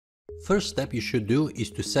First step you should do is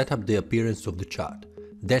to set up the appearance of the chart.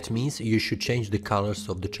 That means you should change the colors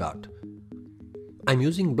of the chart. I'm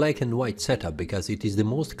using black and white setup because it is the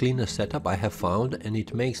most cleaner setup I have found and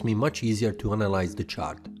it makes me much easier to analyze the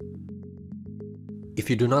chart. If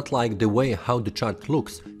you do not like the way how the chart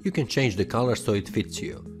looks, you can change the color so it fits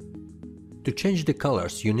you. To change the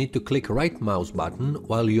colors, you need to click right mouse button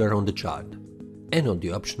while you are on the chart. And on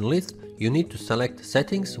the option list, you need to select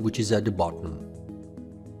Settings, which is at the bottom.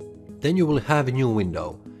 Then you will have a new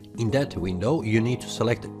window. In that window, you need to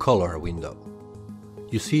select Color window.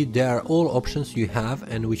 You see, there are all options you have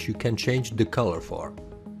and which you can change the color for.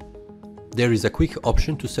 There is a quick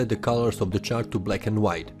option to set the colors of the chart to black and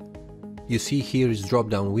white. You see here is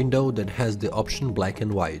drop-down window that has the option black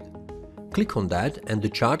and white. Click on that and the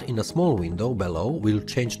chart in a small window below will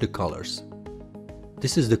change the colors.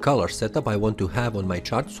 This is the color setup I want to have on my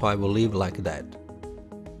chart, so I will leave like that.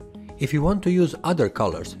 If you want to use other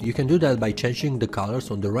colors, you can do that by changing the colors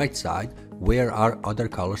on the right side where are other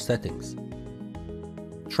color settings.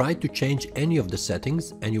 Try to change any of the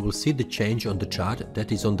settings and you will see the change on the chart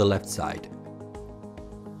that is on the left side.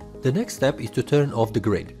 The next step is to turn off the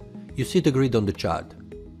grid. You see the grid on the chart.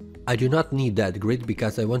 I do not need that grid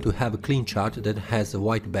because I want to have a clean chart that has a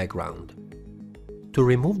white background. To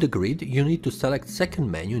remove the grid, you need to select second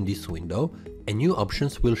menu in this window and new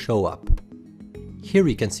options will show up. Here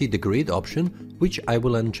you can see the grid option, which I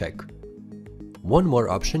will uncheck. One more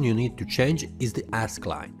option you need to change is the Ask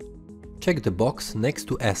line. Check the box next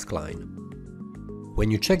to Ask line.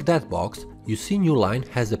 When you check that box, you see new line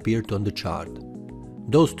has appeared on the chart.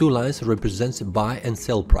 Those two lines represent buy and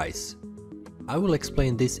sell price. I will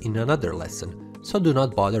explain this in another lesson, so do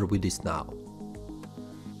not bother with this now.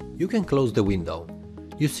 You can close the window.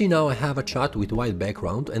 You see now I have a chart with white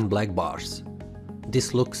background and black bars.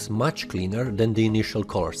 This looks much cleaner than the initial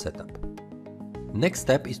color setup. Next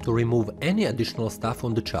step is to remove any additional stuff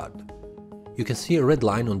on the chart. You can see a red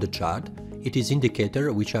line on the chart. It is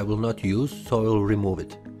indicator which I will not use, so I will remove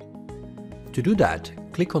it. To do that,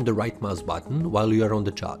 click on the right mouse button while you are on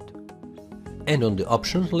the chart. And on the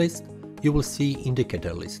options list, you will see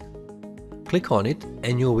indicator list. Click on it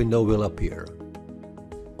and new window will appear.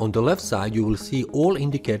 On the left side you will see all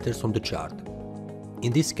indicators on the chart.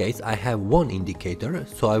 In this case I have one indicator,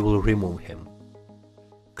 so I will remove him.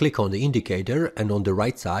 Click on the indicator and on the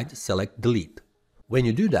right side select delete. When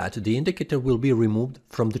you do that, the indicator will be removed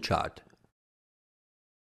from the chart.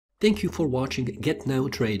 Thank you for watching Get Now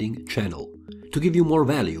Trading channel. To give you more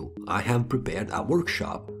value, I have prepared a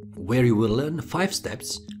workshop where you will learn 5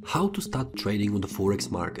 steps how to start trading on the Forex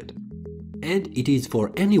market. And it is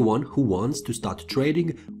for anyone who wants to start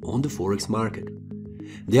trading on the Forex market.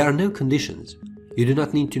 There are no conditions. You do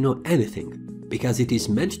not need to know anything, because it is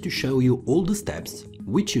meant to show you all the steps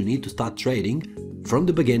which you need to start trading from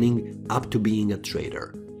the beginning up to being a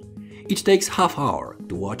trader. It takes half hour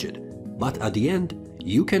to watch it, but at the end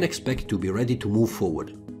you can expect to be ready to move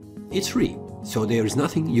forward. It's free, so there is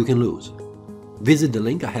nothing you can lose. Visit the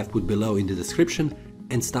link I have put below in the description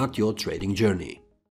and start your trading journey.